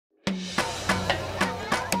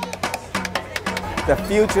The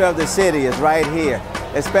future of the city is right here,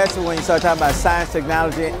 especially when you start talking about science,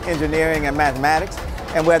 technology, engineering, and mathematics,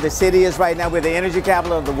 and where the city is right now. We're the energy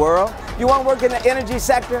capital of the world. You want to work in the energy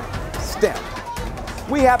sector? STEM.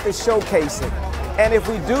 We have to showcase it. And if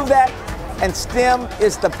we do that, and STEM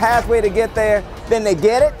is the pathway to get there, then they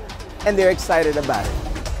get it, and they're excited about it.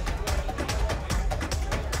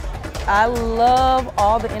 I love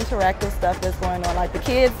all the interactive stuff that's going on. Like the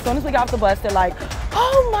kids, as soon as we got off the bus, they're like,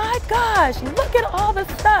 oh my gosh, look at all the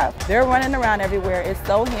stuff. They're running around everywhere. It's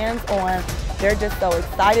so hands-on. They're just so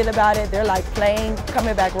excited about it. They're like playing,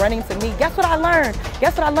 coming back, running to me. Guess what I learned?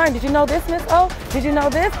 Guess what I learned? Did you know this, Miss O? Did you know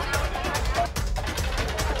this?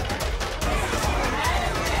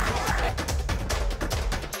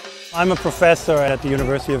 I'm a professor at the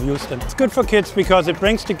University of Houston. It's good for kids because it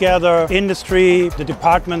brings together industry, the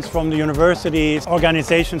departments from the universities,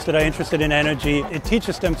 organizations that are interested in energy. It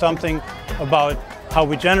teaches them something about how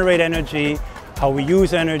we generate energy, how we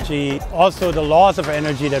use energy, also the laws of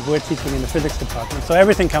energy that we're teaching in the physics department. So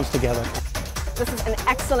everything comes together. This is an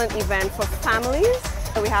excellent event for families.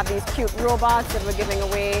 We have these cute robots that we're giving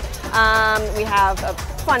away. We have a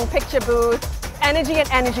fun picture booth. Energy and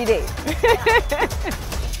Energy Day.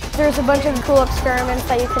 There's a bunch of cool experiments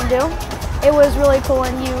that you can do. It was really cool,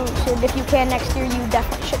 and you should, if you can next year, you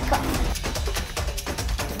definitely should come.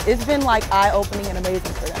 It's been like eye-opening and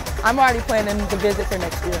amazing for them. I'm already planning to visit for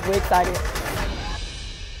next year. We're excited.